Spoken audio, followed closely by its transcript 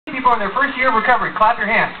people in their first year of recovery? Clap your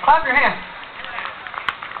hands. Clap your hands.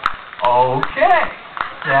 Okay.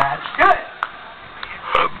 That's good.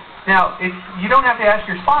 Now, you don't have to ask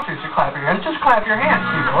your sponsors to clap your hands. Just clap your hands,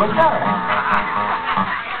 people. It's all right.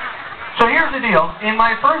 So here's the deal. In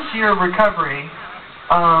my first year of recovery,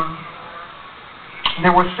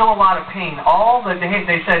 there was still a lot of pain.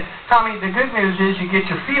 They said, Tommy, the good news is you get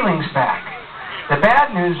your feelings back. The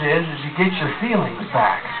bad news is you get your feelings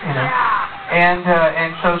back. You know,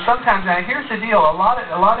 and so sometimes, now here's the deal. A lot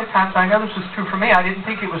of times, I know this is true for me. I didn't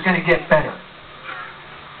think it was going to get better.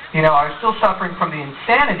 You know, I was still suffering from the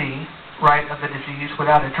insanity, right, of the disease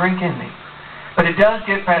without a drink in me. But it does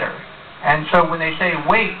get better. And so when they say,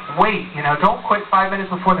 wait, you know, don't quit 5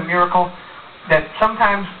 minutes before the miracle, that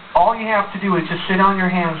sometimes all you have to do is just sit on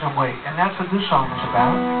your hands and wait. And that's what this song is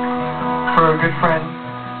about. For a good friend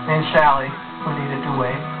named Sally, who needed to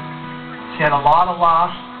wait. She had a lot of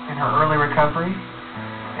loss in her early recovery.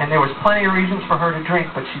 And there was plenty of reasons for her to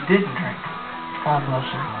drink, but she didn't drink. God bless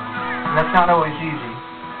her. And that's not always easy.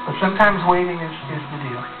 But sometimes waiting is the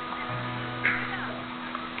deal.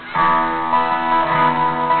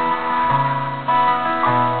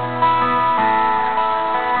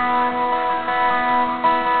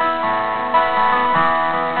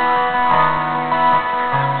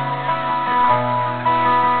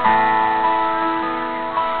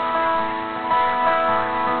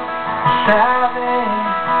 Sally,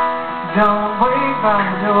 don't wait by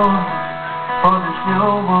the door, for there's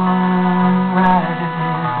no one right in there.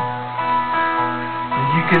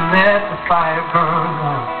 You can let the fire burn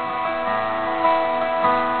up,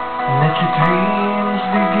 and let your dreams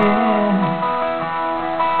begin.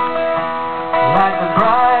 Like the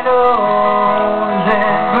bridles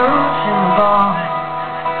and boots in the barn,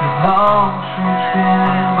 you've long since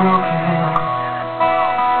been broken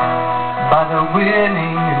by the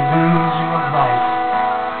winning and losing of life,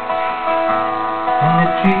 and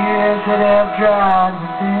the tears that have dried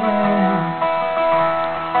within.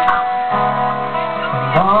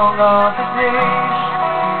 Long are the days,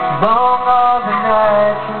 long are the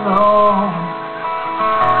nights alone,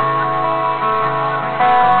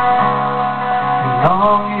 and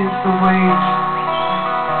long is the wait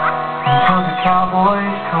until the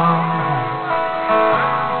cowboys come home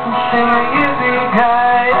and sing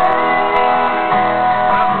yippee-ki-yay.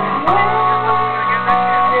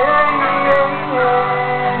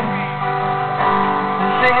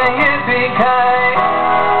 Sing yippee-ki-yay.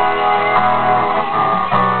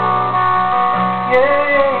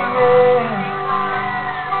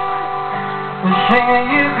 Sing a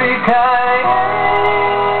yippee-ki-yay,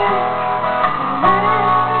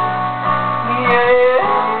 yeah.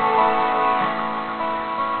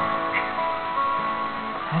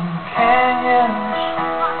 And canyons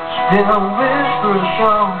still whisper a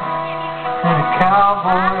song that a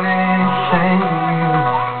cowboy sang to you.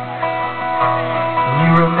 And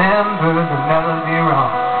you remember the melody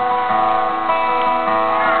wrong,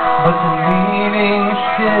 but the meaning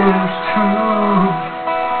still is true.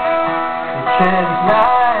 Says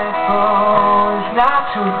life, oh, is not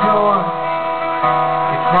to adore.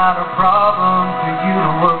 It's not a problem for you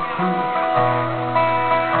to work through.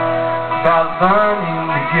 About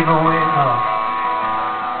learning to give away love,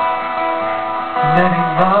 letting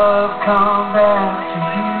love come back to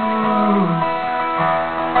you.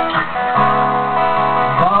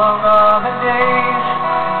 Long are the days,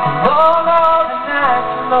 long are the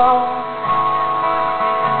nights alone.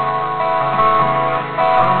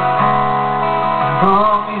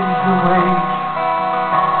 Long is the wait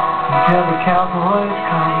until the cowboys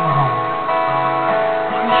come home.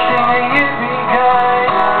 Sing a yippee-ki-yay,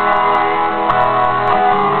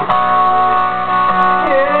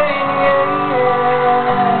 yeah, yeah, yeah.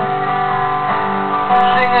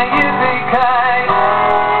 Sing a yippee-ki-yay,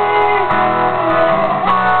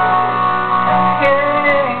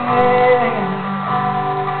 yeah, yeah.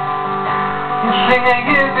 Sing a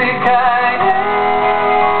yippee-ki-yay.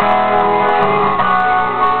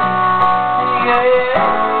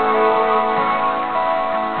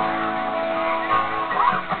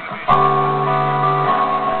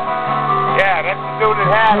 Yeah, that's the dude that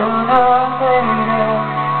had him.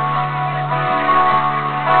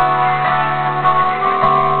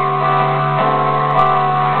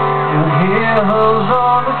 You'll hear those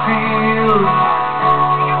on the field.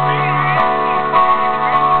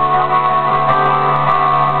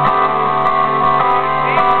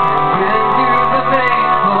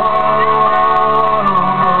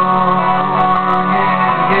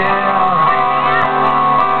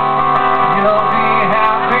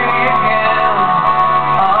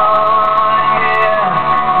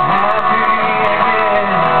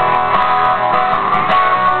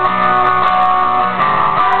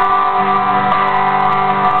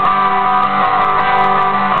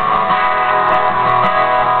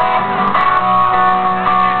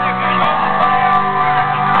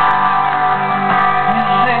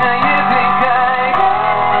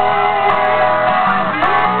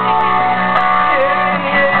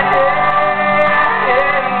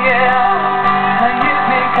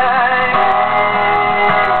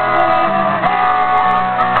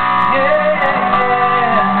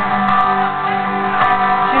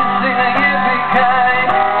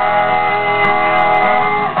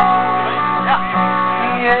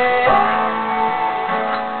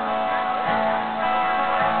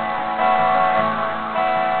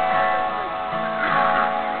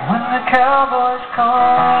 the cowboys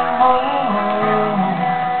come home.